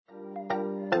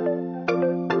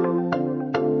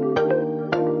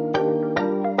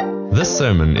This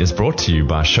sermon is brought to you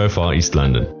by Shofar East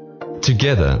London.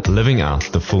 Together, living out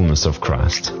the fullness of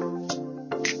Christ.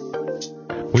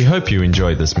 We hope you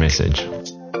enjoy this message.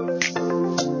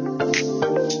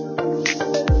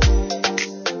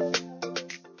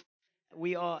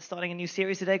 We are starting a new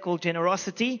series today called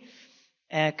Generosity,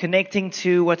 connecting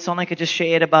to what Sonika just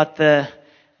shared about the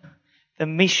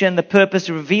mission, the purpose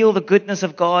to reveal the goodness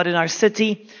of God in our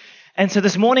city. And so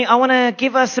this morning I want to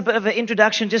give us a bit of an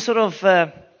introduction, just sort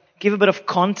of give a bit of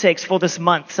context for this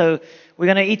month. So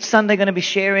each Sunday going to be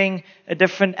sharing a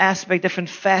different aspect, different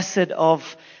facet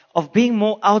of being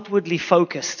more outwardly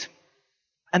focused.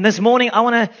 And this morning I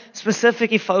want to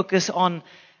specifically focus on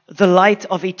the light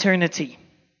of eternity.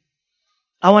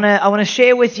 I want to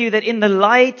share with you that in the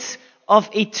light of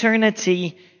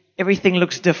eternity, everything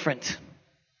looks different.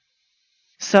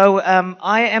 So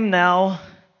I am now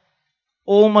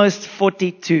almost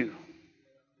 42.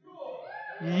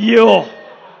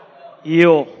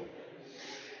 Yo.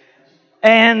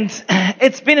 And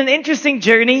it's been an interesting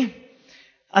journey.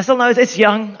 I still know it's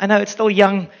young. I know it's still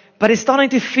young, but it's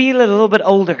starting to feel a little bit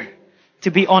older,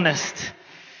 to be honest.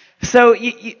 So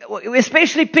we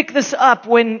especially pick this up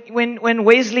when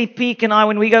Wesley Peak and I,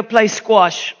 when we go play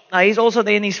squash. Now he's also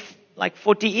there and he's like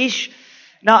 40-ish.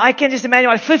 Now I can just imagine,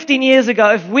 like 15 years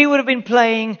ago, if we would have been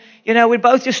playing, we'd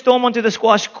both just storm onto the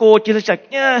squash court. You're just like,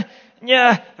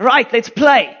 yeah, right, let's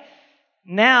play.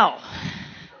 Now,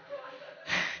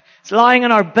 it's lying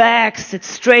on our backs, it's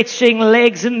stretching,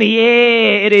 legs in the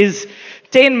air. It is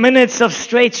 10 minutes of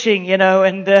stretching,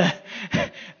 and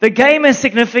the game has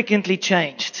significantly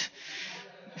changed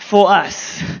for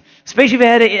us. Especially if you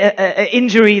had an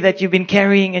injury that you've been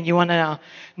carrying and you want to now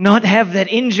not have that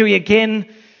injury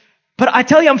again. But I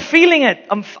tell you, I'm feeling it.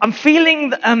 I'm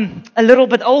feeling a little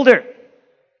bit older.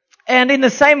 And in the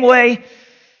same way,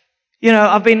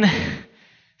 I've been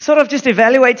sort of just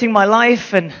evaluating my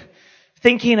life and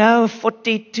thinking,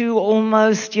 42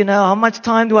 almost, how much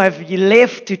time do I have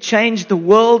left to change the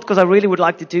world? Because I really would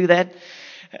like to do that.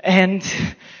 And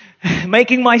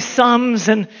making my sums,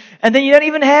 and then you don't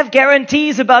even have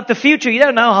guarantees about the future. You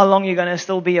don't know how long you're going to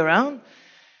still be around.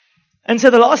 And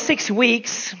so the last 6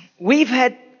 weeks, we've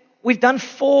done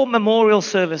 4 memorial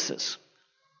services.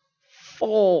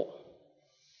 4.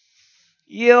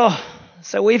 Yeah.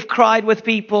 So we've cried with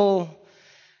people,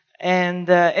 and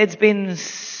it's been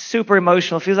super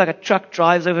emotional. It feels like a truck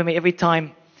drives over me every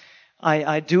time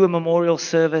I do a memorial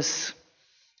service.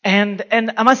 And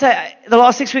I must say, the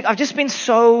last 6 weeks, I've just been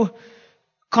so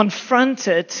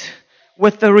confronted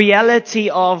with the reality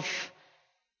of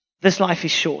this life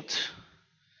is short.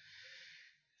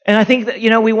 And I think that,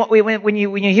 when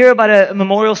you hear about a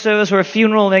memorial service or a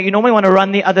funeral, you normally want to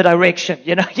run the other direction.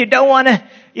 You don't want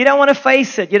to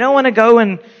face it. You don't want to go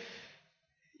and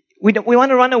we want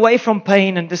to run away from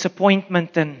pain and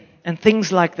disappointment and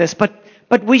things like this.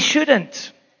 But we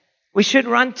shouldn't. We should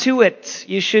run to it.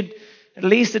 You should at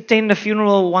least attend a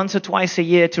funeral once or twice a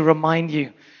year to remind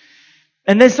you.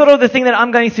 And that's sort of the thing that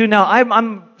I'm going through now.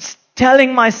 I'm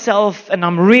telling myself and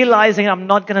I'm realizing I'm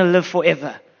not going to live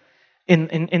forever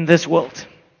in this world.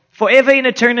 Forever in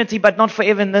eternity, but not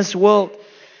forever in this world.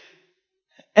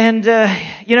 And,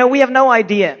 we have no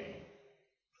idea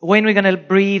when we're going to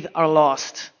breathe our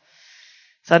last.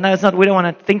 So I know we don't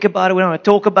want to think about it, we don't want to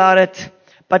talk about it,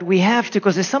 but we have to,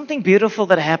 because there's something beautiful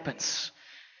that happens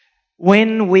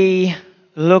when we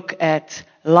look at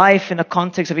life in the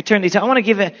context of eternity. So I want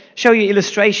to show you an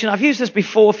illustration. I've used this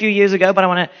before a few years ago, but I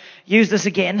want to use this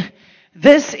again.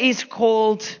 This is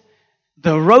called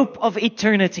the rope of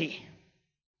eternity.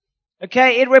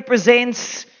 Okay, it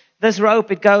represents this rope.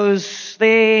 It goes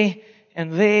there,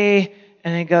 and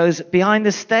it goes behind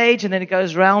the stage, and then it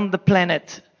goes round the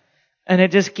planet. And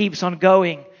it just keeps on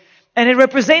going. And it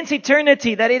represents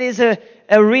eternity, that it is a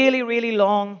really, really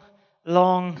long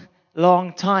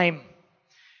time.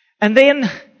 And then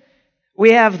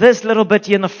we have this little bit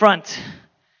here in the front.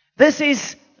 This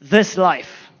is this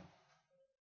life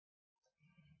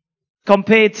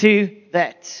compared to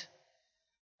that.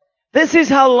 This is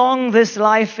how long this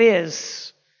life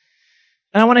is.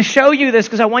 And I want to show you this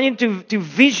because I want you to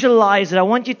visualize it. I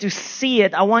want you to see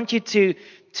it. I want you to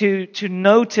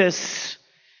notice.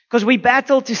 Because we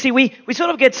battle to see, we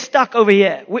sort of get stuck over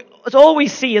here. It's all we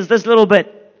see is this little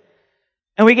bit.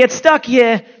 And we get stuck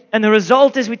here, and the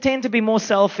result is we tend to be more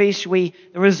selfish. The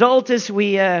result is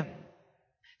we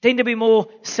tend to be more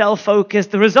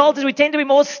self-focused. The result is we tend to be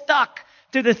more stuck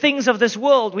to the things of this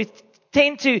world. We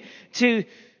tend to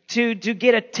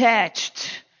get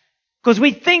attached because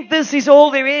we think this is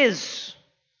all there is,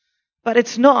 but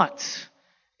it's not.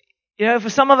 For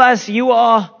some of us, you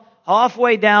are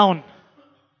halfway down.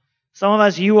 Some of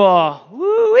us, you are,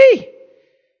 woo-wee,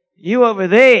 you over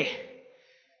there.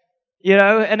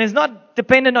 And it's not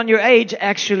dependent on your age,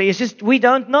 actually. It's just we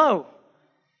don't know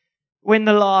when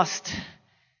the last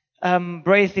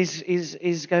breath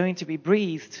is going to be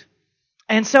breathed.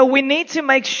 And so we need to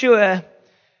make sure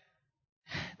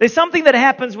there's something that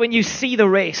happens when you see the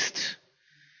rest.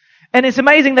 And it's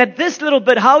amazing that this little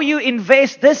bit, how you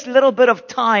invest this little bit of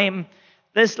time,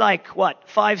 this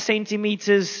 5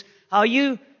 centimeters, how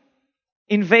you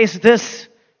invest this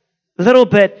little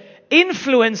bit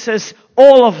influences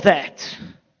all of that.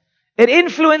 It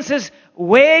influences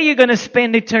where you're going to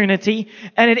spend eternity,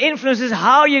 and it influences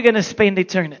how you're going to spend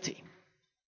eternity.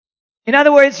 In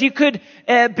other words, you could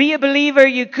be a believer,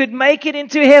 you could make it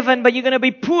into heaven, but you're going to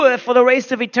be poor for the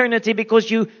rest of eternity because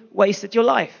you wasted your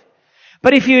life.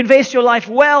 But if you invest your life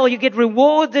well, you get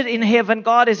rewarded in heaven.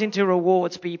 God is into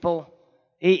rewards, people.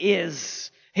 He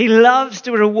is. He loves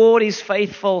to reward His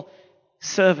faithful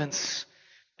servants.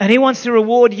 And He wants to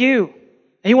reward you.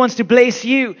 He wants to bless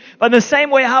you. But in the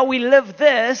same way, how we live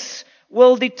this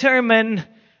will determine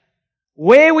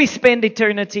where we spend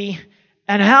eternity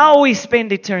and how we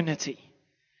spend eternity.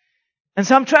 And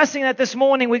so I'm trusting that this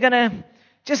morning we're going to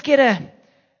just get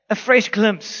a fresh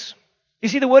glimpse. You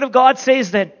see, the Word of God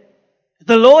says that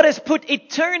the Lord has put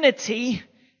eternity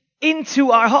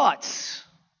into our hearts.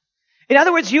 In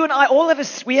other words, you and I, all of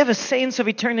us, we have a sense of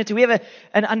eternity. We have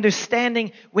an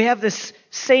understanding. We have this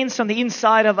sense on the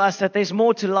inside of us that there's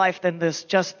more to life than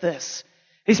just this.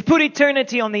 He's put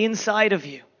eternity on the inside of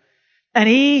you. And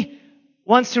He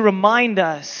wants to remind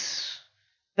us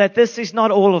that this is not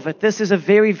all of it. This is a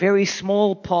very, very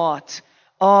small part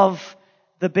of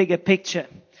the bigger picture.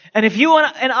 And if you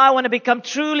and I want to become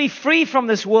truly free from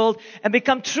this world and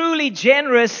become truly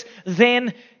generous,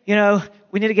 then,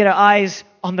 we need to get our eyes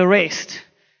on the rest,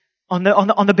 on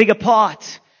the bigger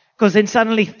part, because then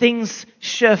suddenly things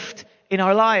shift in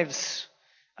our lives.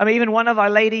 I mean, even one of our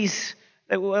ladies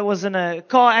that was in a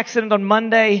car accident on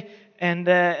Monday, and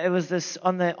it was this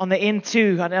on the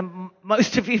N2. And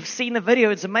most of you have seen the video.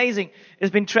 It's amazing.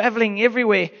 It's been traveling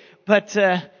everywhere, but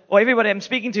everybody I'm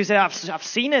speaking to said, I've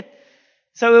seen it.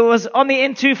 So it was on the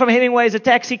N2 from Hemingway's, a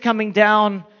taxi coming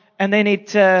down, and then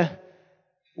it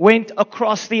went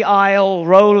across the aisle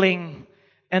rolling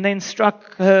and then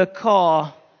struck her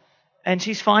car. And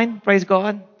she's fine, praise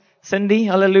God. Cindy,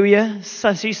 hallelujah.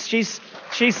 So she's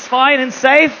fine and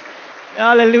safe.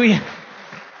 Hallelujah.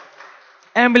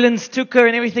 Ambulance took her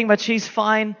and everything, but she's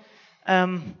fine.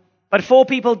 But 4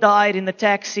 people died in the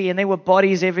taxi, and there were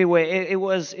bodies everywhere.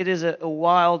 It is a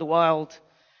wild, wild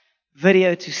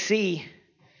video to see.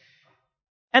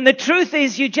 And the truth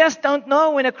is, you just don't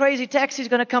know when a crazy taxi is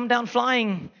going to come down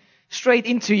flying straight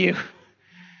into you.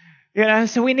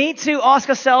 So we need to ask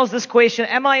ourselves this question: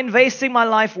 am I investing my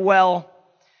life well,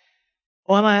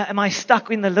 or am I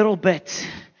stuck in the little bit?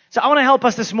 So I want to help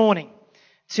us this morning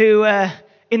to,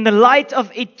 in the light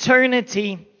of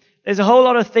eternity, there's a whole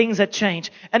lot of things that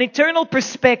change. An eternal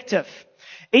perspective,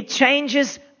 it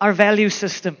changes our value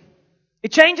system.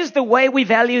 It changes the way we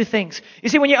value things. You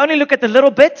see, when you only look at the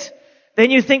little bit, then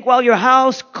you think, well, your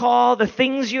house, car, the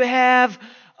things you have,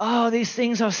 these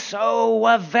things are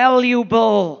so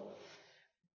valuable.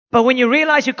 But when you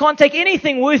realize you can't take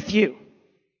anything with you,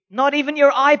 not even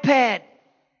your iPad,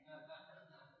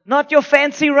 not your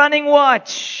fancy running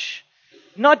watch,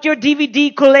 not your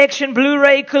DVD collection,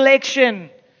 Blu-ray collection,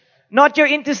 not your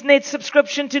internet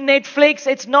subscription to Netflix,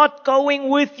 it's not going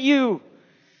with you.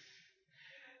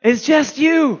 It's just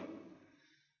you.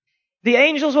 The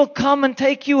angels will come and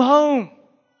take you home.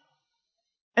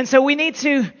 And so we need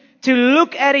to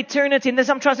look at eternity. And this,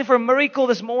 I'm trusting for a miracle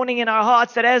this morning in our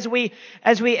hearts, that as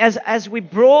we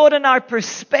broaden our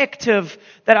perspective,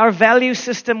 that our value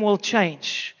system will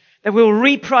change. That we'll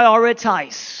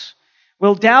reprioritize.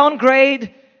 We'll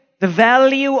downgrade the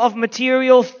value of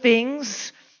material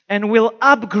things, and we'll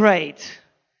upgrade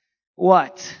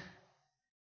what?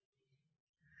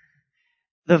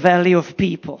 The value of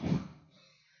people.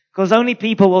 Because only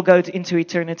people will go into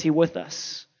eternity with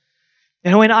us.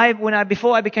 And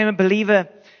before I became a believer,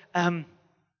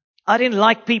 I didn't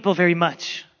like people very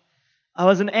much. I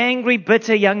was an angry,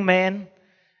 bitter young man,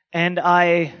 and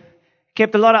I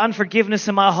kept a lot of unforgiveness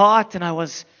in my heart, and I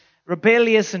was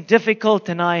rebellious and difficult,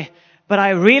 but I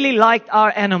really liked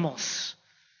our animals.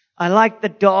 I liked the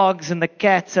dogs and the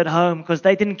cats at home because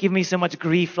they didn't give me so much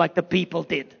grief like the people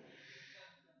did.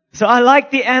 So I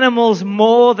liked the animals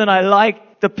more than I liked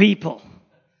the people.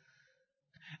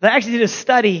 They actually did a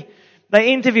study.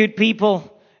 They interviewed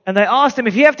people and they asked them,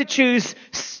 if you have to choose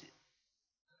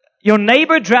your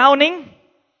neighbor drowning,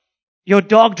 your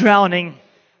dog drowning,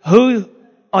 who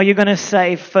are you going to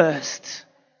save first?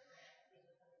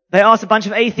 They asked a bunch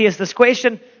of atheists this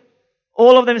question.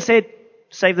 All of them said,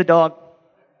 save the dog.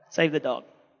 Save the dog.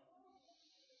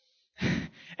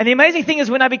 And the amazing thing is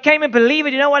when I became a believer,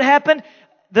 you know what happened?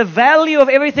 The value of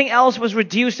everything else was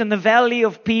reduced and the value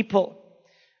of people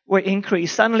were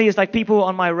increased. Suddenly it's like people were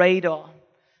on my radar.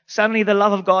 Suddenly the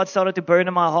love of God started to burn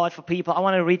in my heart for people. I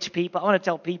want to reach people. I want to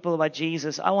tell people about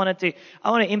Jesus. I want to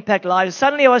impact lives.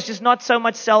 Suddenly I was just not so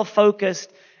much self-focused,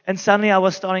 and suddenly I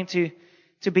was starting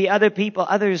to be other people,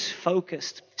 others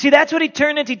focused. See, that's what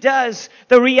eternity does.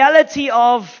 The reality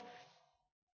of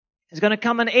is going to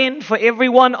come an end for every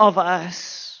one of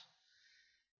us.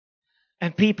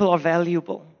 And people are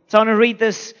valuable. So I want to read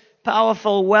this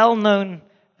powerful, well-known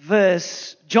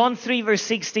verse. John 3 verse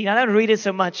 16. I don't read it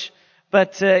so much,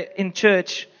 but in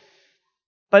church.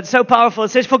 But it's so powerful. It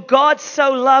says, for God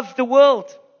so loved the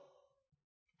world.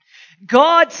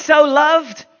 God so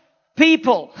loved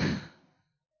people.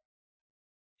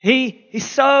 He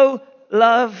so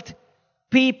loved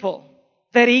people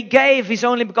that He gave His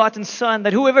only begotten Son,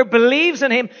 that whoever believes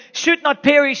in Him should not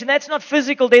perish. And that's not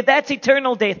physical death, that's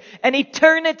eternal death. An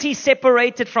eternity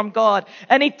separated from God.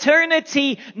 An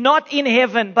eternity not in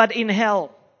heaven, but in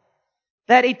hell.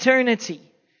 That eternity.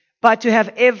 But to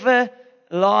have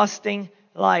everlasting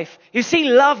life. You see,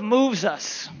 love moves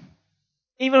us.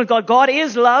 Even with God. God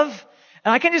is love.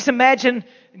 And I can just imagine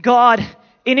God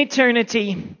in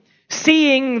eternity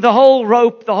seeing the whole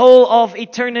rope, the whole of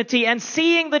eternity, and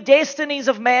seeing the destinies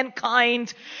of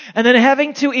mankind, and then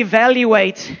having to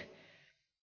evaluate,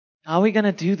 how are we going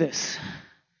to do this?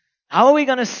 How are we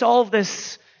going to solve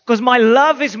this? Because my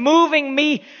love is moving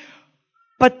me,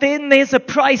 but then there's a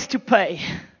price to pay.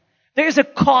 There's a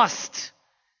cost.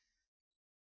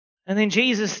 And then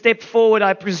Jesus stepped forward,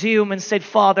 I presume, and said,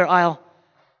 Father, I'll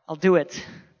do it.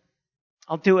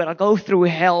 I'll do it. I'll go through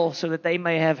hell so that they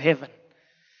may have heaven.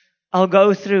 I'll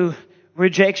go through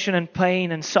rejection and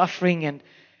pain and suffering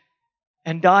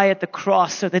and die at the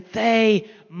cross so that they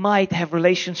might have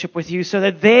relationship with you, so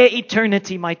that their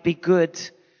eternity might be good.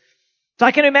 So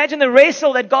I can imagine the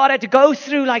wrestle that God had to go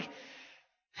through, like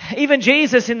even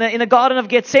Jesus in the Garden of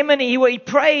Gethsemane, he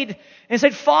prayed and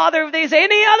said, Father, if there's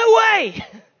any other way,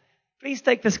 please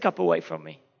take this cup away from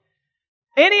me.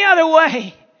 Any other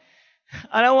way.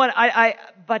 I don't want,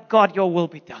 but God, your will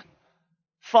be done.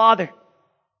 Father,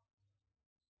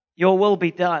 your will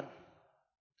be done.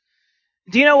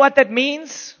 Do you know what that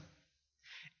means?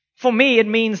 For me, it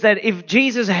means that if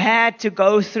Jesus had to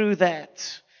go through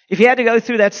that, if He had to go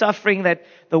through that suffering, that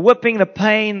the whipping, the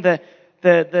pain, the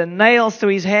nails through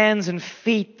His hands and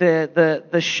feet,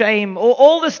 the shame,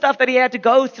 all the stuff that He had to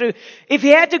go through, if He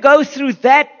had to go through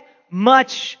that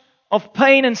much of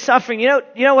pain and suffering, you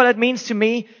know what that means to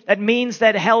me? That means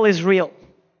that hell is real.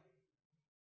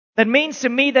 That means to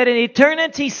me that an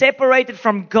eternity separated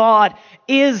from God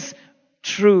is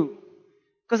true.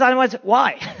 Because otherwise,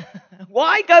 why?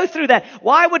 Why go through that?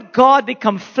 Why would God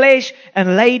become flesh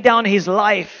and lay down His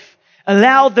life?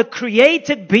 Allow the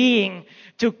created being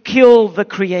to kill the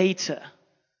Creator?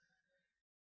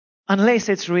 Unless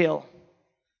it's real.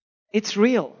 It's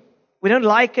real. We don't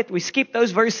like it. We skip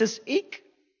those verses. Eek.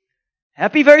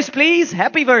 Happy verse, please.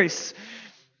 Happy verse.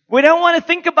 We don't want to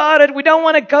think about it. We don't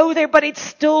want to go there, but it's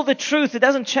still the truth. It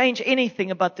doesn't change anything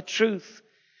about the truth.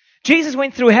 Jesus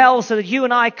went through hell so that you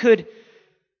and I could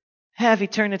have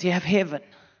eternity, have heaven.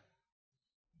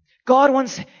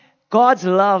 God's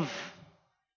love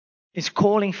is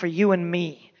calling for you and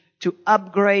me to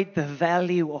upgrade the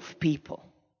value of people.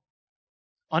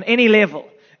 On any level.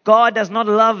 God does not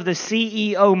love the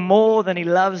CEO more than He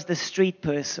loves the street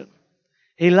person.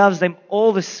 He loves them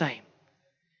all the same.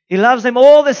 He loves them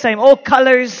all the same, all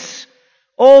colors,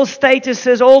 all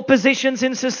statuses, all positions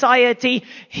in society.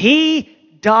 He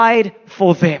died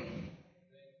for them.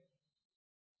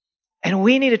 And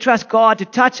we need to trust God to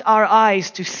touch our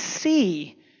eyes to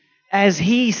see as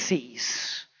He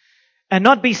sees. And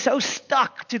not be so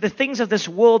stuck to the things of this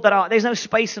world that there's no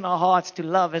space in our hearts to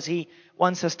love as He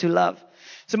wants us to love.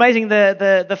 It's amazing,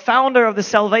 the founder of the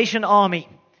Salvation Army.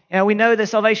 We know the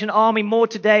Salvation Army more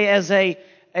today as a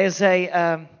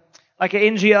like an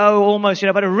NGO almost,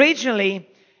 but originally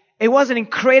it was an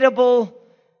incredible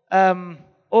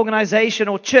organization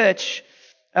or church.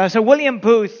 So William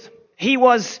Booth, he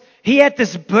had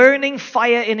this burning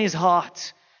fire in his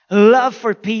heart, love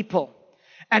for people.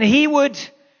 And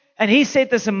he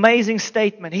said this amazing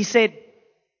statement. He said,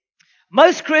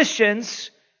 most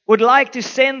Christians would like to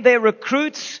send their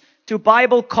recruits to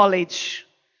Bible college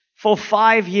for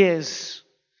 5 years.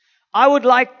 I would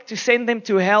like to send them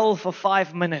to hell for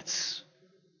 5 minutes.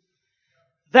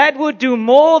 that would do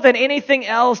more than anything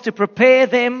else to prepare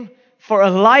them for a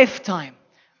lifetime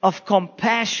of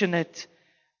compassionate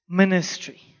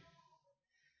ministry.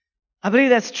 I believe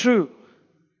that's true.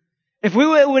 If we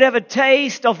would have a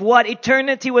taste of what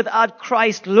eternity without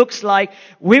Christ looks like,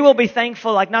 we will be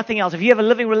thankful like nothing else. If you have a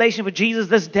living relationship with Jesus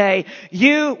this day,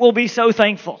 you will be so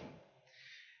thankful.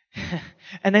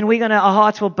 And then our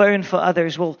hearts will burn for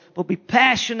others. We'll be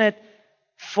passionate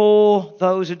for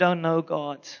those who don't know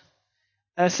God.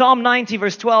 Psalm 90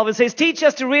 verse 12, it says, teach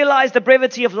us to realize the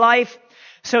brevity of life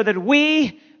so that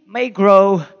we may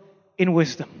grow in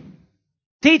wisdom.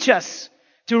 Teach us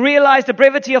to realize the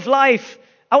brevity of life.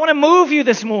 I want to move you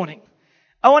this morning.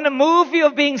 I want to move you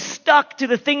of being stuck to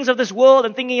the things of this world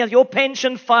and thinking that your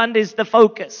pension fund is the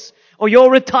focus or your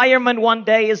retirement one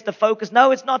day is the focus.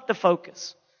 No, it's not the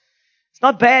focus. It's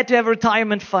not bad to have a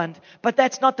retirement fund, but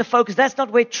that's not the focus. That's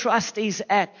not where trust is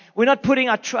at. We're not putting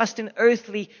our trust in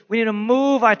earthly. We need to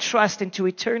move our trust into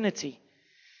eternity.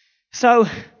 So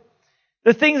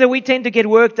the things that we tend to get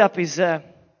worked up is it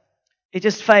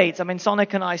just fades. I mean,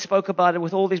 Sonic and I spoke about it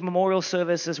with all these memorial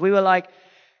services. We were like,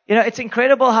 it's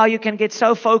incredible how you can get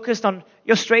so focused on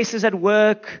your stresses at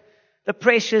work, the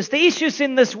pressures, the issues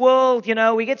in this world.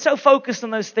 We get so focused on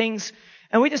those things.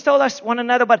 And we just told one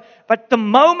another, but the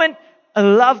moment a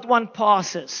loved one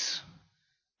passes,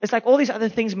 it's like all these other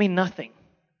things mean nothing.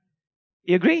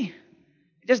 You agree?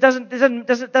 It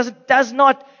just does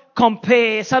not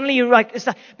compare. Suddenly you're like, it's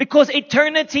like, because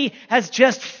eternity has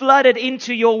just flooded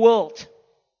into your world.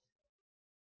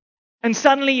 And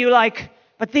suddenly you're like,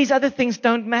 but these other things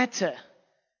don't matter.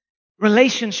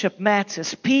 Relationship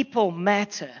matters. People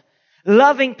matter.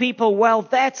 Loving people well,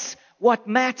 that's what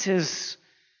matters.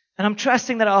 And I'm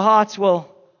trusting that our hearts will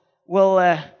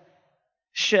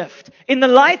shift. In the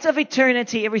light of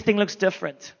eternity, everything looks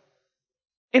different.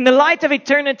 In the light of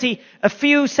eternity, a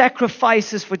few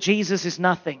sacrifices for Jesus is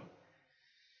nothing.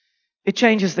 It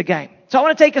changes the game. So I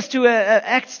want to take us to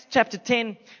Acts chapter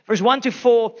 10, verse 1 to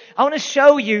 4. I want to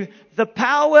show you the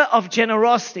power of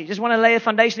generosity. Just want to lay a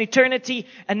foundation, eternity,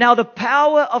 and now the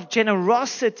power of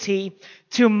generosity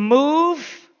to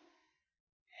move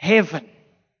heaven.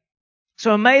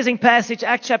 So amazing passage,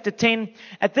 Acts chapter 10.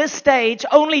 At this stage,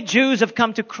 only Jews have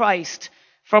come to Christ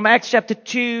from Acts chapter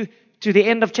 2 to the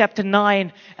end of chapter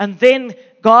 9. And then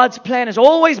God's plan has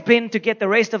always been to get the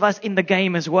rest of us in the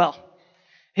game as well.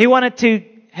 He wanted to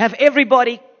have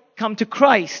everybody come to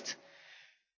Christ.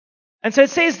 And so it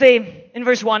says there in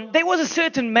verse 1, there was a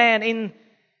certain man in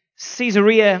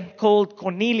Caesarea called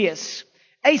Cornelius,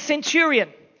 a centurion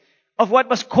of what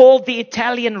was called the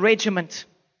Italian regiment,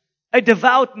 a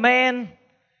devout man,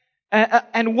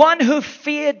 and one who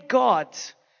feared God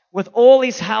with all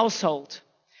his household,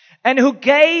 and who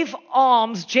gave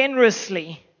alms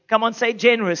generously. Come on, say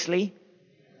generously.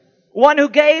 One who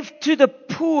gave to the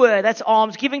poor, that's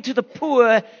alms, giving to the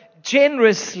poor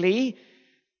generously,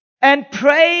 and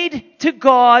prayed to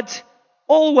God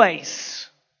always.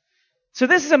 So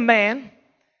this is a man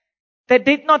that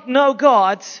did not know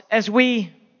God as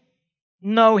we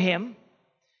know Him.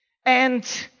 And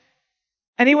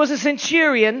he was a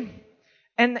centurion.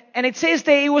 And it says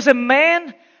there he was a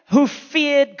man who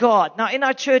feared God. Now in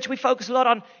our church we focus a lot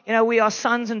on, we are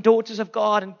sons and daughters of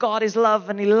God, and God is love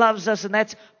and He loves us, and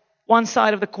that's one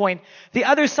side of the coin. The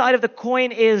other side of the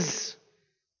coin is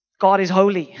God is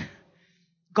holy.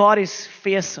 God is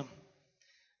fearsome.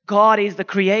 God is the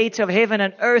creator of heaven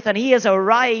and earth, and He has a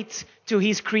right to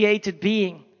His created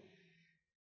being.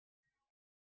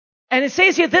 And it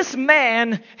says here, this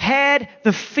man had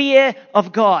the fear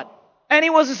of God. And he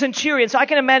was a centurion. So I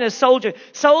can imagine a soldier.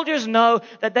 Soldiers know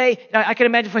that I can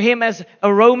imagine for him as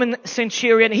a Roman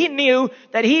centurion, he knew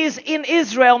that he is in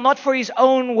Israel not for his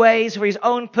own ways, for his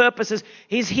own purposes.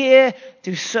 He's here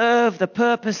to serve the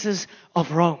purposes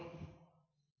of Rome.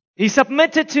 He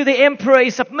submitted to the emperor, he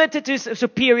submitted to his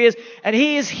superiors, and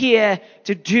he is here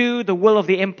to do the will of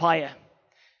the empire.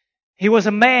 He was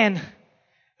a man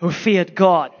who feared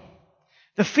God.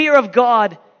 The fear of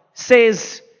God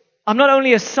says, I'm not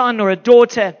only a son or a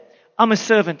daughter, I'm a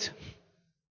servant.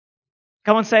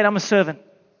 Come on, say it, I'm a servant.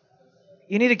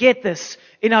 You need to get this.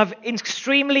 In our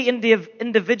extremely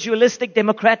individualistic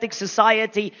democratic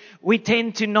society, we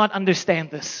tend to not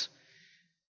understand this.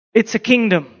 It's a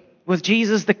kingdom with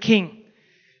Jesus the King.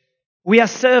 We are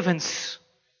servants,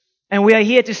 and we are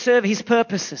here to serve His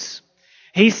purposes.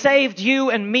 He saved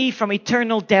you and me from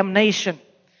eternal damnation.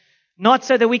 Not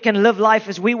so that we can live life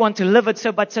as we want to live it,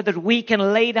 but so that we can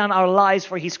lay down our lives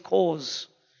for His cause.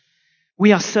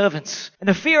 We are servants. And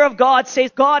the fear of God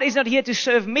says, God is not here to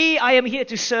serve me, I am here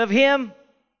to serve Him.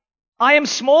 I am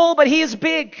small, but He is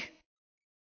big.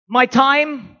 My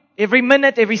time, every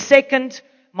minute, every second,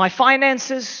 my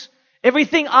finances,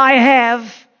 everything I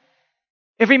have,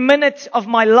 every minute of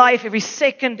my life, every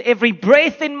second, every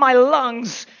breath in my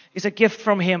lungs is a gift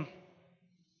from Him.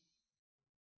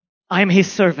 I am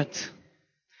His servant.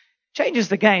 Changes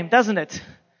the game, doesn't it?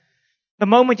 The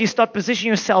moment you start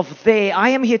positioning yourself there, I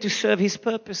am here to serve His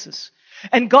purposes.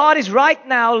 And God is right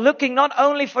now looking not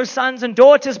only for sons and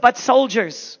daughters, but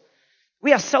soldiers.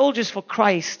 We are soldiers for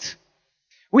Christ.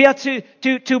 We are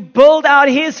to build out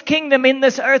His kingdom in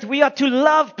this earth. We are to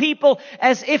love people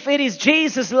as if it is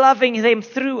Jesus loving them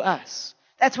through us.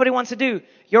 That's what He wants to do.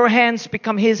 Your hands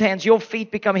become His hands. Your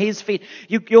feet become His feet.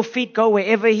 Your feet go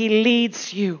wherever He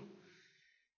leads you.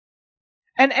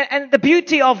 And the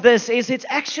beauty of this is it's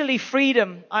actually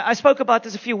freedom. I spoke about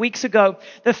this a few weeks ago.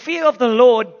 The fear of the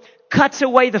Lord cuts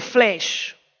away the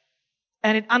flesh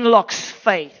and it unlocks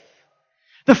faith.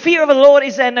 The fear of the Lord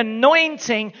is an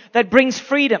anointing that brings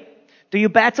freedom. Do you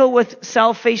battle with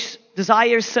selfish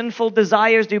desires, sinful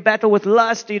desires? Do you battle with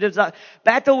lust? Do you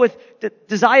battle with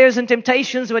desires and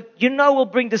temptations that you know will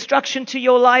bring destruction to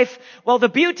your life? Well, the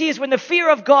beauty is when the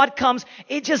fear of God comes,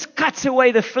 it just cuts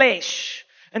away the flesh.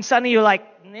 And suddenly you're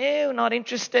like, no, not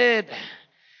interested.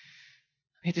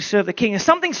 We need to serve the King. There's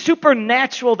something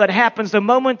supernatural that happens the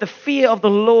moment the fear of the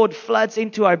Lord floods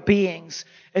into our beings,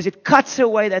 as it cuts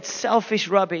away that selfish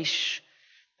rubbish,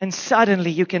 and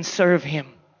suddenly you can serve Him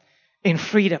in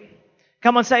freedom.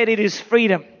 Come on, say it is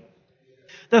freedom.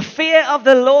 The fear of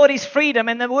the Lord is freedom.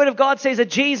 And the Word of God says that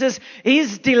Jesus,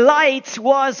 His delight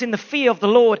was in the fear of the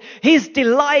Lord. His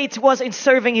delight was in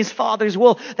serving His Father's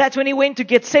will. That's when He went to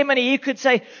Gethsemane. He could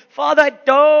say, Father, I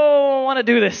don't want to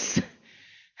do this.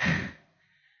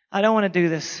 I don't want to do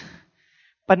this.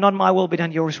 But not my will be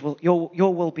done, yours will.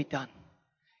 Your will be done.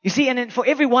 You see, and for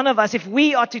every one of us, if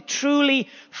we are to truly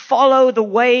follow the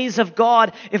ways of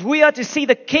God, if we are to see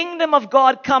the kingdom of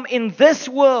God come in this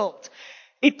world,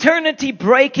 eternity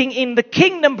breaking in, the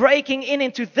kingdom breaking in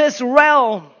into this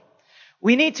realm,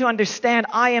 we need to understand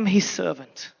I am His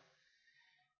servant.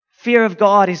 Fear of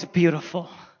God is beautiful.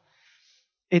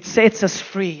 It sets us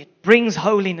free. It brings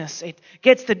holiness. It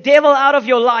gets the devil out of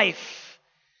your life.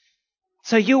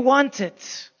 So you want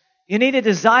it. You need to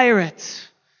desire it.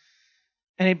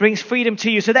 And it brings freedom to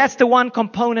you. So that's the one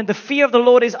component. The fear of the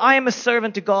Lord is I am a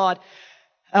servant to God,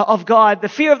 of God. The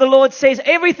fear of the Lord says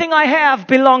everything I have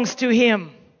belongs to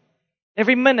Him.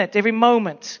 Every minute, every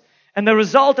moment. And the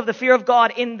result of the fear of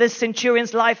God in this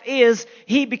centurion's life is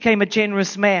he became a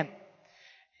generous man.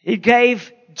 He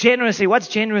gave generously. What's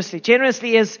generously?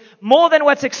 Generously is more than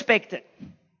what's expected.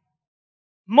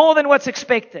 More than what's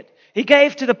expected. He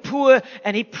gave to the poor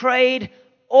and he prayed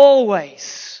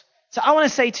always. So I want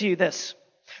to say to you this.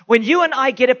 When you and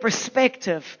I get a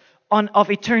perspective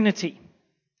of eternity,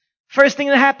 first thing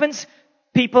that happens,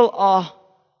 people are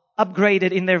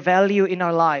upgraded in their value in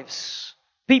our lives.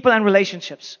 People and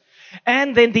relationships.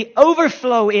 And then the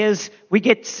overflow is we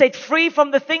get set free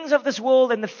from the things of this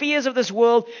world and the fears of this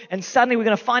world, and suddenly we're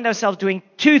going to find ourselves doing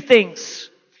two things.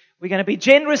 We're going to be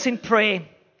generous in prayer,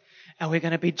 and we're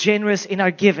going to be generous in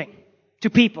our giving to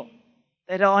people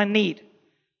that are in need.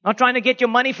 Not trying to get your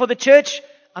money for the church.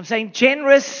 I'm saying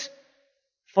generous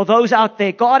for those out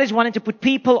there. God is wanting to put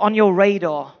people on your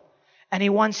radar. And He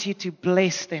wants you to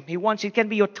bless them. It can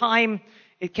be your time.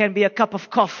 It can be a cup of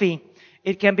coffee.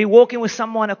 It can be walking with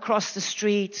someone across the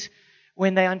street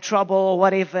when they're in trouble or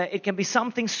whatever. It can be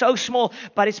something so small,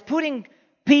 but it's putting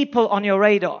people on your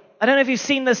radar. I don't know if you've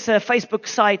seen this Facebook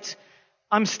site,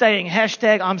 I'm Staying,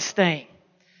 hashtag I'm Staying.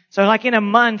 So like in a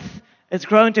month, it's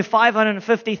grown to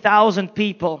 550,000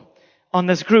 people on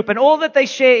this group. And all that they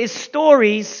share is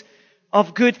stories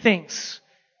of good things,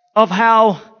 of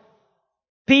how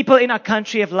people in our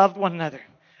country have loved one another.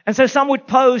 And so some would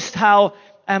post how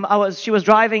she was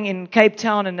driving in Cape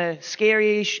Town in a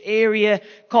scary-ish area,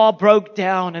 car broke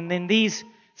down, and then it's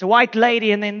a white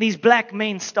lady, and then these black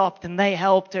men stopped and they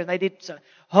helped her, and they did a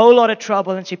whole lot of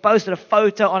trouble, and she posted a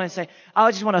photo on it and said,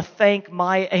 I just want to thank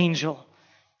my angel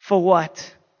for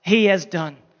what he has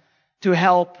done to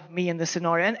help me in this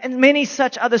scenario. And many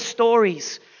such other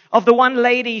stories of the one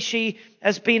lady, she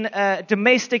has been a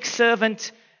domestic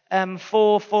servant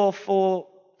for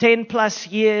 10 plus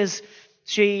years.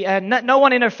 No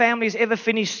one in her family has ever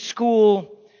finished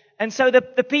school. And so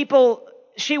the people,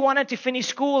 she wanted to finish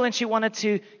school and she wanted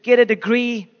to get a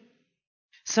degree.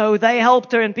 So they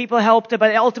helped her and people helped her,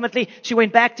 but ultimately she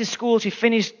went back to school. She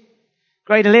finished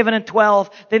grade 11 and 12.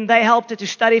 Then they helped her to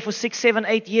study for 6, 7,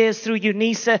 8 years through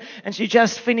UNISA, and she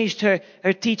just finished her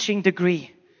teaching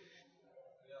degree.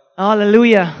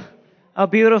 Hallelujah. How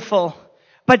beautiful.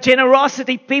 But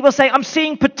generosity, people say, I'm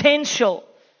seeing potential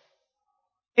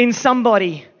in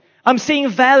somebody. I'm seeing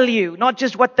value, not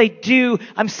just what they do.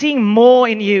 I'm seeing more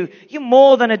in you. You're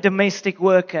more than a domestic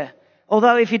worker.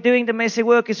 Although if you're doing domestic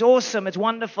work, it's awesome. It's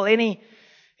wonderful. Any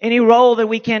role that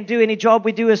we can do, any job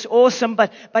we do is awesome.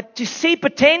 But to see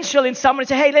potential in someone and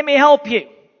say, hey, let me help you.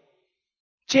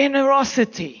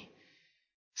 Generosity.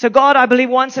 So God, I believe,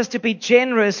 wants us to be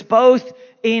generous both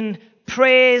in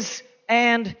prayers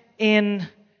and in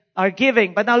our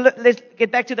giving. But now let's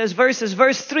get back to those verses.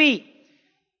 Verse 3.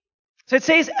 So it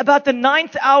says, about the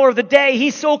 9th hour of the day,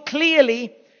 he saw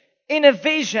clearly in a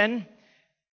vision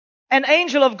an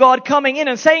angel of God coming in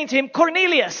and saying to him,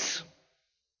 Cornelius.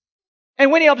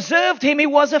 And when he observed him, he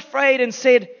was afraid and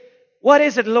said, what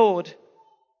is it, Lord?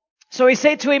 So he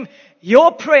said to him,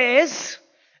 your prayers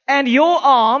and your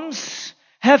alms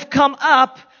have come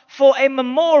up for a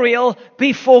memorial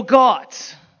before God.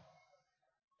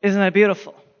 Isn't that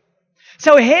beautiful?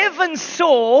 So heaven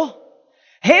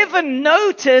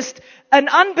noticed an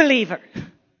unbeliever,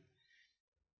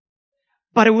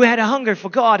 but who had a hunger for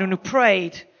God and who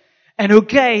prayed and who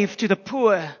gave to the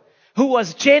poor, who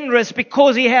was generous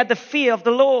because he had the fear of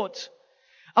the Lord.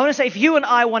 I want to say, if you and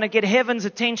I want to get heaven's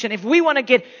attention, if we want to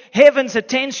get heaven's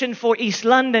attention for East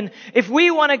London, if we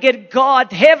want to get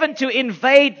heaven to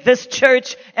invade this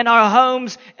church and our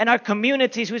homes and our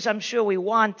communities, which I'm sure we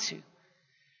want to,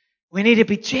 we need to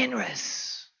be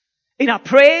generous in our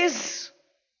prayers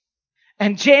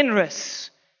and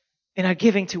generous in our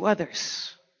giving to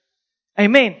others.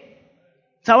 Amen.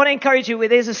 So I want to encourage you.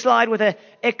 There's a slide with an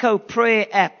Echo Prayer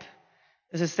app.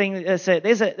 There's this thing. There's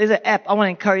an app I want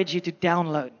to encourage you to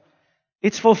download.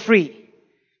 It's for free.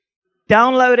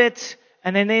 Download it,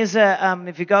 and then there's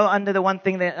if you go under the one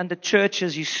thing there under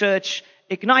churches, you search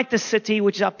Ignite the City,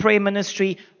 which is our prayer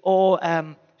ministry, or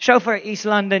Shofar East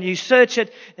London. You search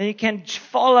it, and you can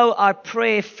follow our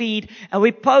prayer feed, and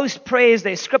we post prayers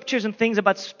there, scriptures and things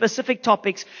about specific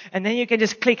topics, and then you can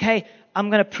just click, hey, I'm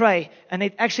going to pray. And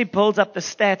it actually builds up the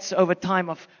stats over time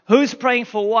of who's praying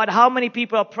for what, how many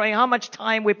people are praying, how much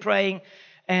time we're praying.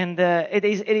 And it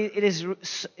is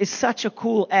such a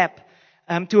cool app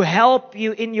to help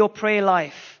you in your prayer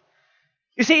life.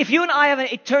 You see, if you and I have an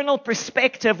eternal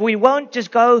perspective, we won't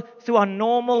just go through our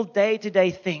normal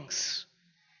day-to-day things.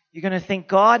 You're going to think,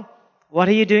 God, what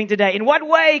are you doing today? In what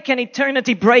way can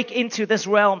eternity break into this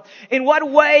realm? In what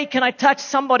way can I touch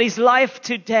somebody's life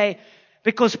today?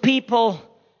 Because people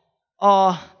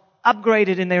are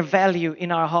upgraded in their value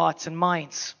in our hearts and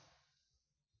minds.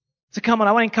 So come on,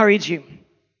 I want to encourage you.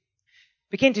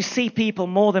 Begin to see people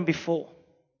more than before.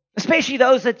 Especially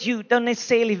those that you don't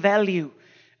necessarily value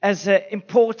as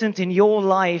important in your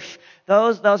life.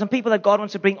 Those are people that God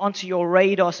wants to bring onto your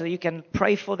radar so that you can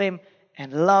pray for them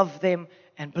and love them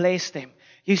and bless them.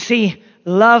 You see,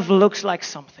 love looks like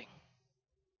something.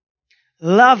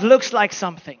 Love looks like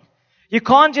something. You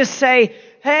can't just say,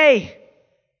 hey,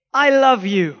 I love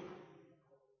you.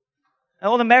 And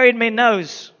all the married men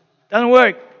knows. Doesn't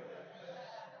work.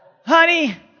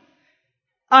 Honey,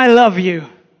 I love you.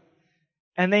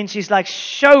 And then she's like,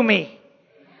 show me.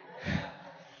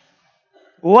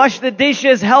 Wash the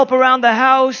dishes, help around the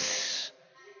house.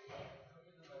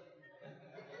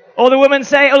 All the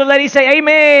ladies say,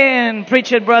 amen.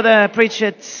 Preach it, brother, preach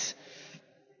it.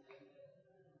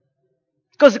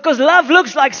 Because love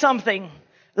looks like something.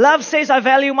 Love says, I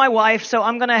value my wife, so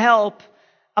I'm going to help.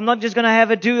 I'm not just going to have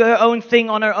her do her own thing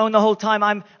on her own the whole time.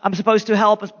 I'm supposed to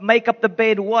help make up the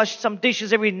bed, wash some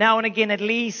dishes every now and again at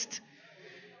least.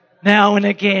 Now and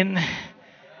again.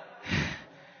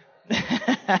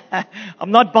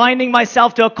 I'm not binding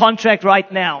myself to a contract right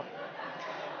now.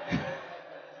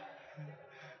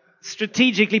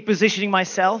 Strategically positioning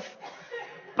myself.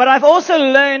 But I've also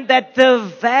learned that the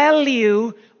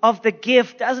value of the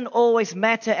gift doesn't always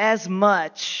matter as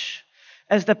much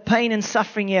as the pain and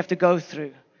suffering you have to go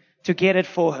through to get it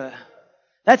for her.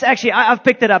 That's actually, I've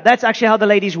picked it up. That's actually how the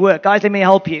ladies work. Guys, let me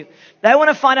help you. They want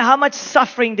to find out how much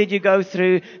suffering did you go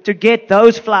through to get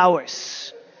those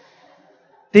flowers.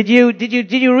 Did you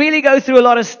really go through a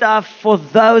lot of stuff for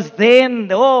those? Then,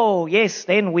 oh yes,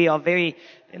 then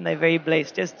they're very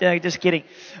blessed. Just kidding.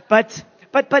 But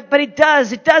it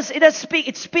does speak.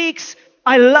 It speaks.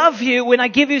 I love you when I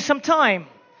give you some time.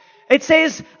 It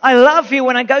says, I love you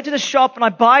when I go to the shop and I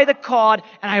buy the card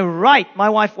and I write. My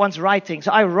wife wants writing,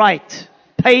 so I write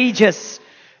pages.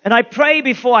 And I pray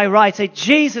before I write. Say,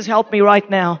 Jesus, help me right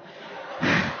now.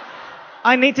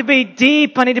 I need to be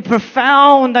deep. I need to be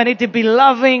profound. I need to be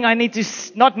loving. I need to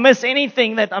not miss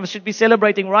anything that I should be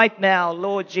celebrating right now,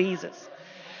 Lord Jesus.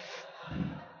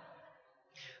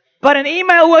 But an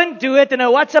email won't do it, and a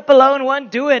WhatsApp alone won't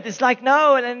do it. It's like,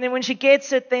 no. And then when she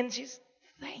gets it, then she's,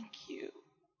 thank you.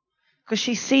 Because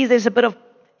she sees there's a bit of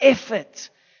effort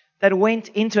that went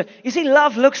into it. You see,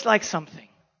 love looks like something.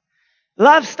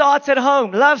 Love starts at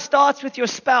home. Love starts with your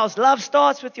spouse. Love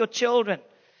starts with your children.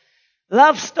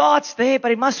 Love starts there,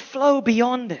 but it must flow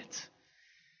beyond it.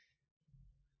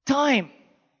 Time.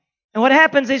 And what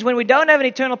happens is when we don't have an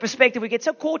eternal perspective, we get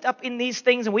so caught up in these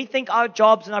things and we think our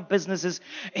jobs and our businesses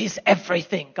is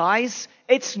everything. Guys,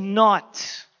 it's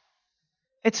not.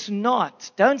 It's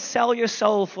not. Don't sell your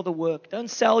soul for the work. Don't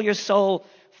sell your soul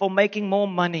for making more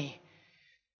money.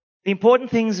 The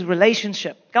important thing is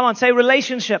relationship. Come on, say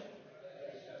relationship.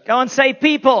 Come on, say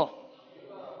people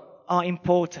are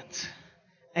important.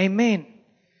 Amen.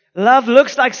 Love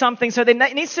looks like something, so there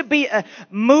needs to be a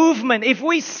movement. If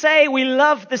we say we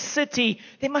love the city,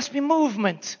 there must be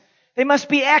movement. There must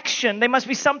be action. There must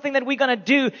be something that we're going to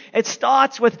do. It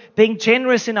starts with being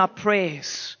generous in our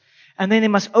prayers. And then it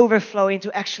must overflow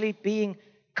into actually being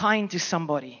kind to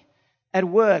somebody at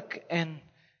work and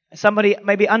somebody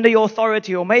maybe under your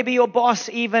authority or maybe your boss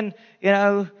even,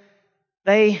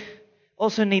 they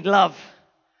also need love.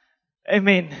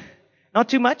 Amen. Not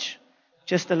too much,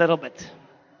 just a little bit.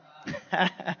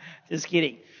 Just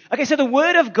kidding. Okay, so the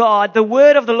word of God, the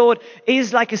word of the Lord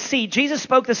is like a seed. Jesus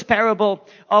spoke this parable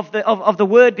of the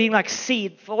word being like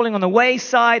seed falling on the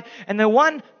wayside. And the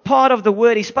one part of the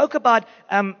word, he spoke about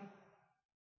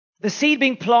the seed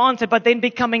being planted but then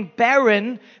becoming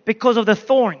barren because of the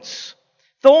thorns.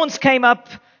 Thorns came up,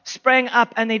 sprang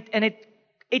up, and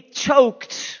it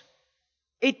choked.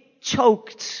 It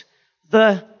choked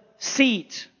the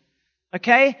seed.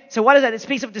 Okay? So what is that? It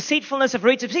speaks of deceitfulness of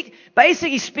roots. It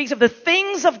basically speaks of the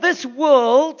things of this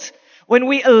world. When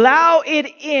we allow it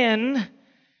in,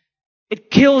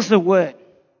 it kills the word.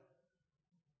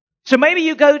 So maybe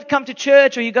you come to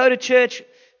church, or you go to church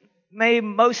maybe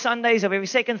most Sundays or every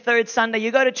second, third Sunday.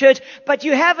 You go to church, but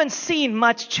you haven't seen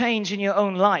much change in your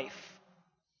own life.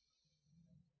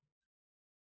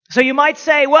 So you might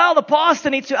say, well, the pastor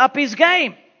needs to up his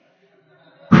game.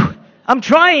 I'm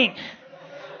trying.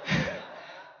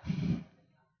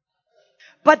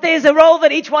 But there's a role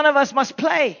that each one of us must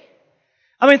play.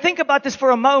 I mean, think about this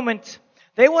for a moment.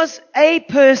 There was a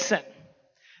person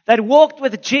that walked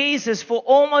with Jesus for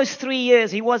almost 3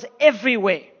 years. He was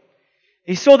everywhere.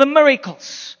 He saw the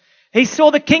miracles. He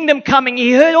saw the kingdom coming.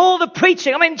 He heard all the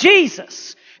preaching. I mean,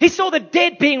 Jesus. He saw the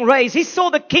dead being raised. He saw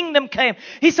the kingdom came.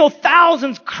 He saw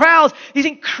thousands, crowds. These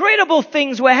incredible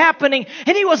things were happening.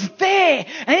 And he was there.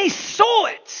 And he saw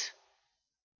it.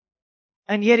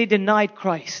 And yet he denied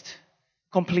Christ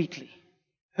completely.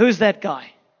 Who's that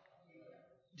guy?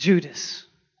 Judas.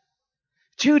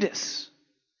 Judas.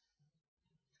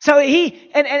 So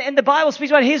and the Bible speaks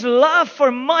about his love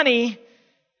for money,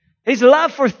 his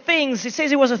love for things. It says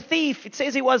he was a thief. It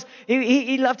says he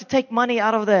loved to take money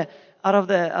out of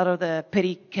the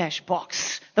petty cash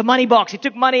box, the money box. He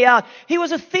took money out. He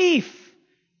was a thief.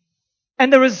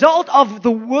 And the result of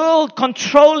the world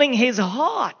controlling his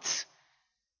heart,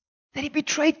 that he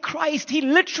betrayed Christ. He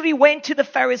literally went to the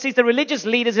Pharisees, the religious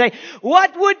leaders, and said,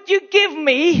 what would you give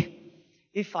me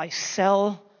if I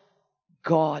sell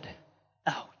God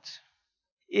out?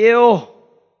 Ew.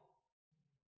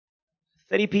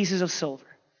 30 pieces of silver.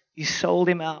 He sold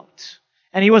him out.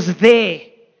 And he was there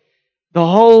the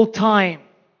whole time.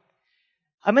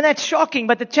 I mean, that's shocking,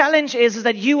 but the challenge is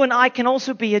that you and I can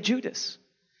also be a Judas.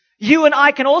 You and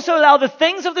I can also allow the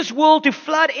things of this world to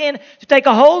flood in, to take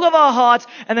a hold of our hearts,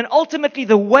 and then ultimately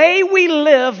the way we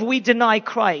live, we deny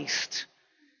Christ.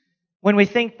 When we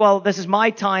think, well, this is my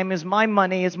time, is my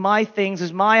money, is my things,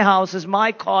 is my house, is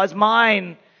my car, is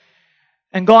mine,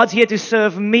 and God's here to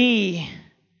serve me.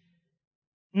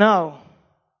 No,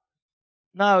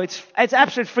 it's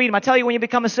absolute freedom. I tell you, when you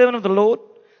become a servant of the Lord,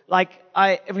 like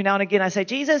every now and again I say,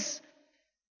 Jesus,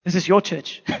 this is your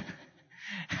church.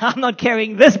 I'm not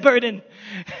carrying this burden.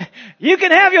 You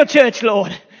can have your church,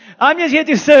 Lord. I'm just here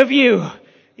to serve you.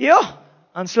 Ja,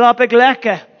 dan slaap ek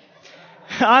lekker.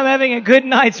 I'm having a good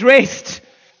night's rest.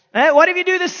 What if you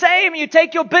do the same? You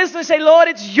take your business, say, Lord,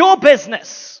 it's your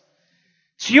business.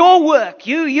 It's your work.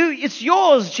 It's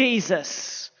yours,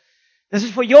 Jesus. This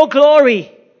is for your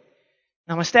glory.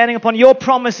 I'm standing upon your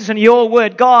promises and your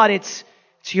word. God, it's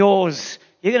yours.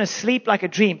 You're going to sleep like a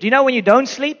dream. Do you know when you don't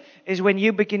sleep? Is when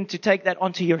you begin to take that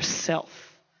onto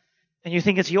yourself. And you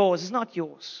think it's yours. It's not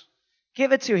yours.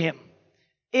 Give it to Him.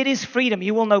 It is freedom.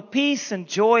 You will know peace and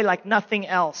joy like nothing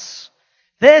else.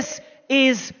 This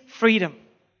is freedom.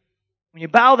 When you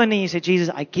bow the knee, you say, Jesus,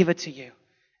 I give it to you.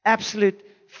 Absolute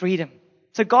freedom.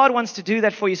 So God wants to do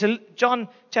that for you. So John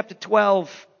chapter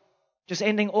 12, just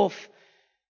ending off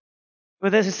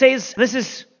with this. It says, this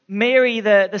is Mary,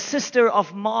 the sister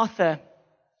of Martha.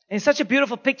 And it's such a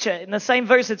beautiful picture. In the same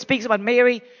verse, it speaks about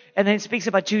Mary, and then it speaks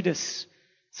about Judas.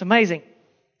 It's amazing.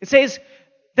 It says,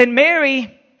 then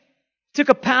Mary took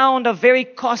a pound of very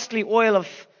costly oil of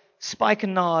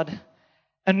spikenard,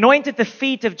 anointed the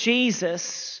feet of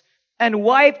Jesus, and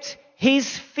wiped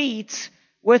his feet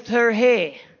with her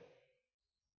hair.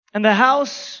 And the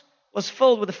house was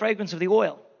filled with the fragrance of the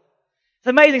oil. It's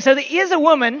amazing. So there is a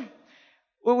woman,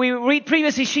 where we read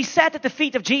previously, she sat at the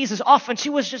feet of Jesus often. She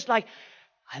was just like,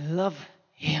 I love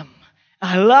him.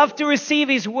 I love to receive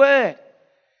his word.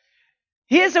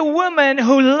 Here's a woman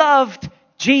who loved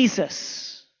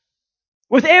Jesus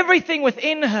with everything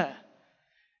within her.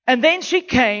 And then she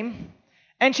came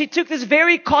and she took this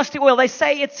very costly oil. They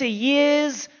say it's a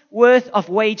year's worth of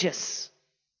wages.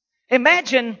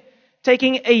 Imagine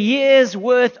taking a year's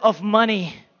worth of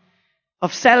money,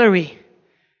 of salary,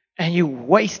 and you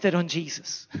waste it on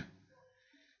Jesus.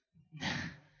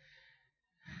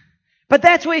 But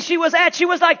that's where she was at. She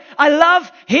was like, I love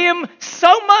him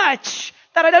so much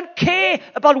that I don't care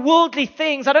about worldly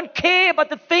things. I don't care about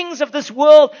the things of this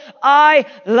world. I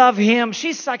love him.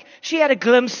 She's like, she had a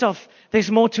glimpse of there's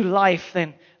more to life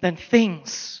than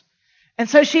things. And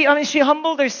so she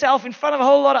humbled herself in front of a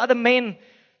whole lot of other men.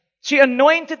 She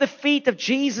anointed the feet of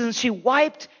Jesus and she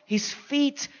wiped his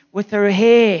feet with her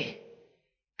hair.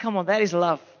 Come on, that is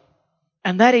love.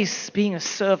 And that is being a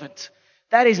servant.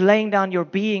 That is laying down your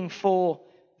being for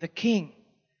the King.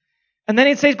 And then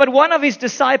it says, but one of his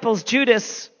disciples,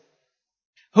 Judas,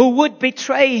 who would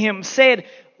betray him, said,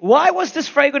 why was this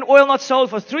fragrant oil not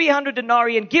sold for 300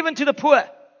 denarii and given to the poor?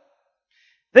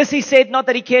 This he said, not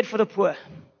that he cared for the poor,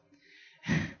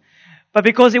 but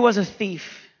because he was a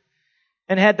thief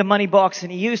and had the money box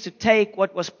and he used to take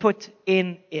what was put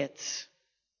in it.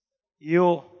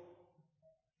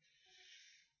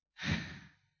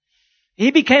 He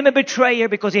became a betrayer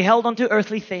because he held on to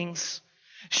earthly things.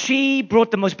 She brought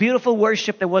the most beautiful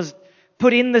worship that was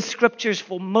put in the scriptures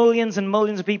for millions and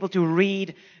millions of people to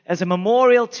read as a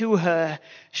memorial to her.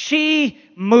 She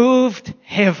moved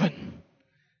heaven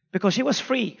because she was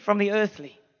free from the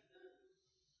earthly.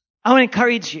 I want to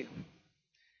encourage you.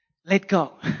 Let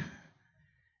go.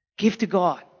 Give to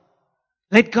God.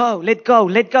 Let go, let go,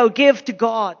 let go. Give to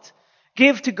God.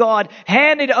 Give to God.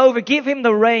 Hand it over. Give him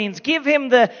the reins. Give him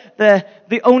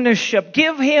the ownership.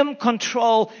 Give him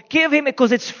control. Give him,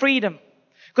 because it's freedom.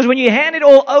 Because when you hand it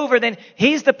all over, then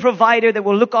he's the provider that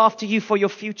will look after you for your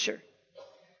future.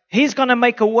 He's going to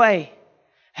make a way.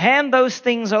 Hand those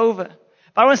things over.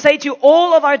 But I want to say to you,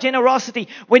 all of our generosity,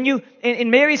 when you, in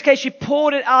Mary's case, she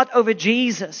poured it out over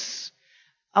Jesus.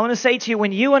 I want to say to you,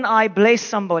 when you and I bless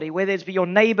somebody, whether it's your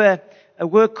neighbor, a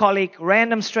work colleague,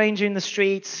 random stranger in the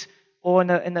streets, or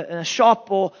in a shop,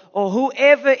 or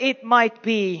whoever it might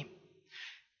be,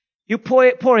 you're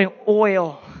pouring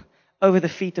oil over the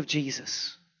feet of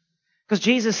Jesus. Because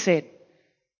Jesus said,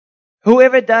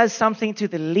 whoever does something to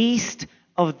the least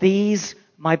of these,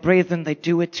 my brethren, they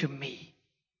do it to me.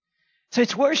 So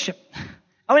it's worship.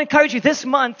 I want to encourage you this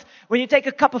month, when you take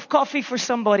a cup of coffee for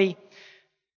somebody,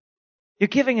 you're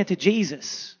giving it to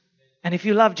Jesus. And if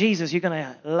you love Jesus, you're going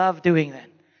to love doing that.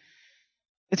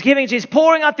 It's giving Jesus,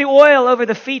 pouring out the oil over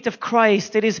the feet of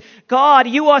Christ. It is, God,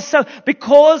 you are so,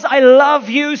 because I love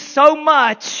you so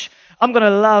much, I'm going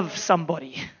to love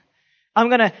somebody.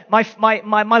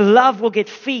 My love will get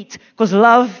feet, because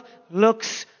love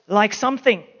looks like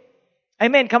something.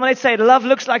 Amen. Come on, let's say it. Love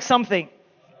looks like something.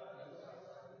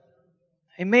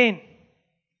 Amen.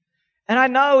 And I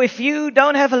know if you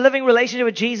don't have a living relationship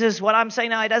with Jesus, what I'm saying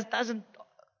now, it doesn't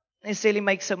necessarily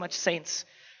make so much sense.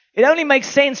 It only makes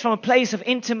sense from a place of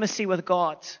intimacy with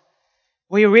God,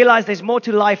 where you realize there's more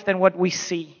to life than what we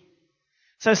see.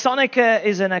 So Sonica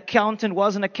is an accountant,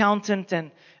 was an accountant,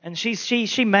 and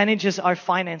she manages our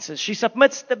finances. She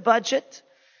submits the budget,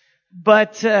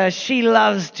 but she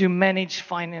loves to manage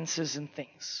finances and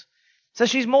things. So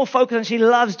she's more focused, and she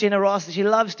loves generosity. She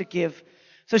loves to give.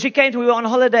 So she came to me, we were on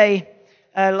holiday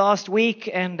last week,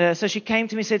 and so she came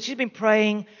to me and said she's been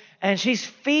praying, and she's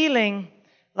feeling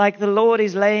like the Lord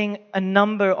is laying a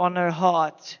number on her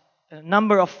heart, a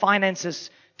number of finances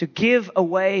to give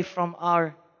away from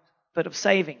our bit of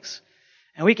savings.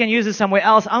 And we can use it somewhere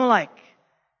else. I'm like,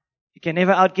 you can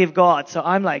never outgive God. So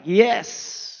I'm like,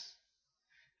 yes.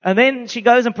 And then she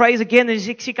goes and prays again, and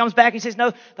she comes back and says,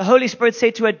 no, the Holy Spirit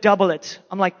said to her, double it.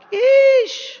 I'm like,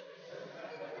 eesh.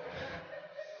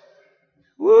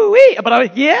 Woo-wee. But I'm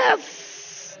like,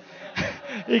 yes.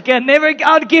 You can never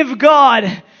outgive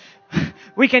God.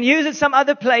 We can use it some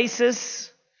other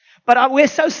places, but we're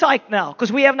so psyched now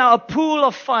because we have now a pool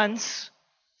of funds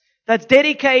that's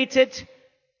dedicated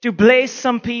to bless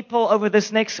some people over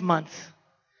this next month.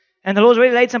 And the Lord's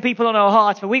already laid some people on our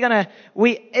hearts, but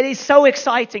it is so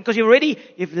exciting because you've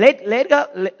let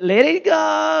it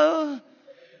go.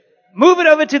 Move it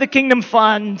over to the Kingdom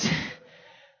Fund.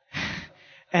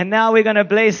 And now we're going to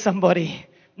bless somebody.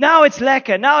 Now it's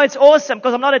lekker. Now it's awesome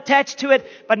because I'm not attached to it,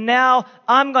 but now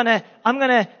I'm going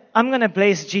to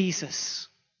bless Jesus.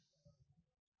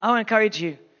 I want to encourage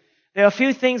you. There are a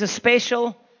few things that are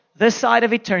special this side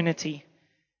of eternity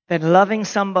than loving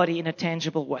somebody in a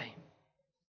tangible way.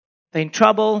 They're in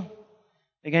trouble.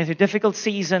 They're going through a difficult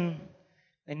season.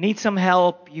 They need some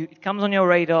help. It comes on your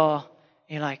radar.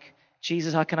 And you're like,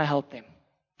 Jesus, how can I help them?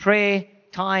 Prayer,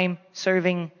 time,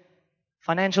 serving,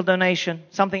 financial donation,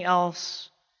 something else.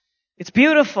 It's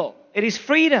beautiful. It is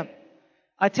freedom.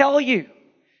 I tell you.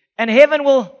 And heaven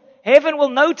will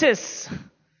notice.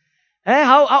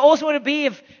 How awesome would it be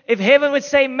if heaven would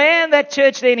say, man, that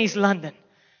church there in East London.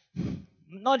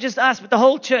 Not just us, but the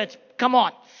whole church. Come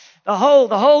on. The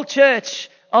whole church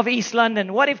of East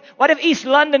London. What if East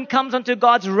London comes onto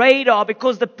God's radar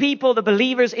because the people, the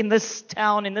believers in this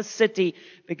town, in this city,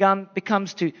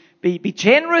 becomes to be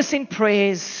generous in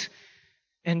prayers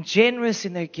and generous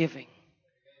in their giving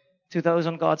to those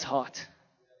on God's heart.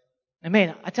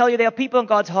 Amen. I tell you, there are people on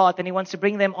God's heart and He wants to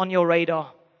bring them on your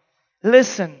radar.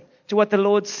 Listen to what the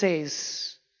Lord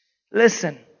says.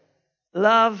 Listen.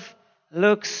 Love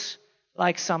looks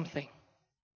like something.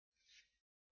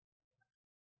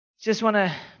 Just want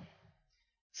to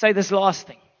say this last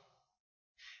thing.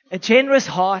 A generous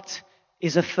heart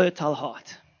is a fertile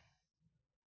heart.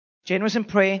 Generous in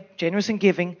prayer, generous in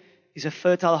giving is a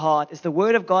fertile heart. It's the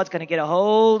Word of God's going to get a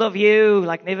hold of you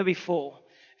like never before.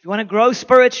 If you want to grow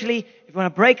spiritually, if you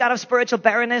want to break out of spiritual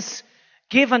barrenness,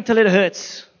 give until it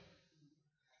hurts.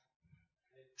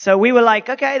 So we were like,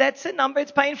 okay, that's a number,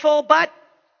 it's painful, but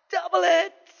double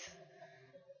it.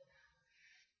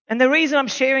 And the reason I'm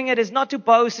sharing it is not to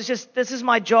boast. It's just, this is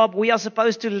my job. We are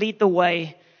supposed to lead the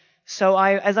way. So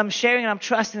as I'm sharing it, I'm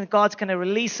trusting that God's going to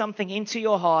release something into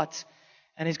your heart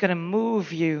and He's going to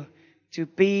move you to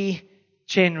be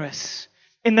generous.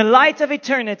 In the light of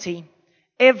eternity,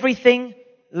 everything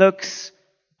looks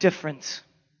different.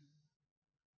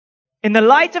 In the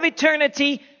light of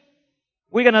eternity,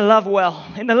 we're going to love well.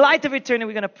 In the light of eternity,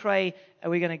 we're going to pray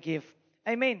and we're going to give.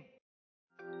 Amen.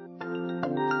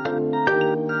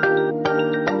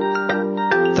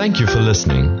 Thank you for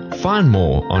listening. Find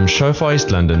more on Shofar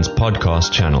East London's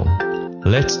podcast channel.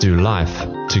 Let's do life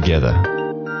together.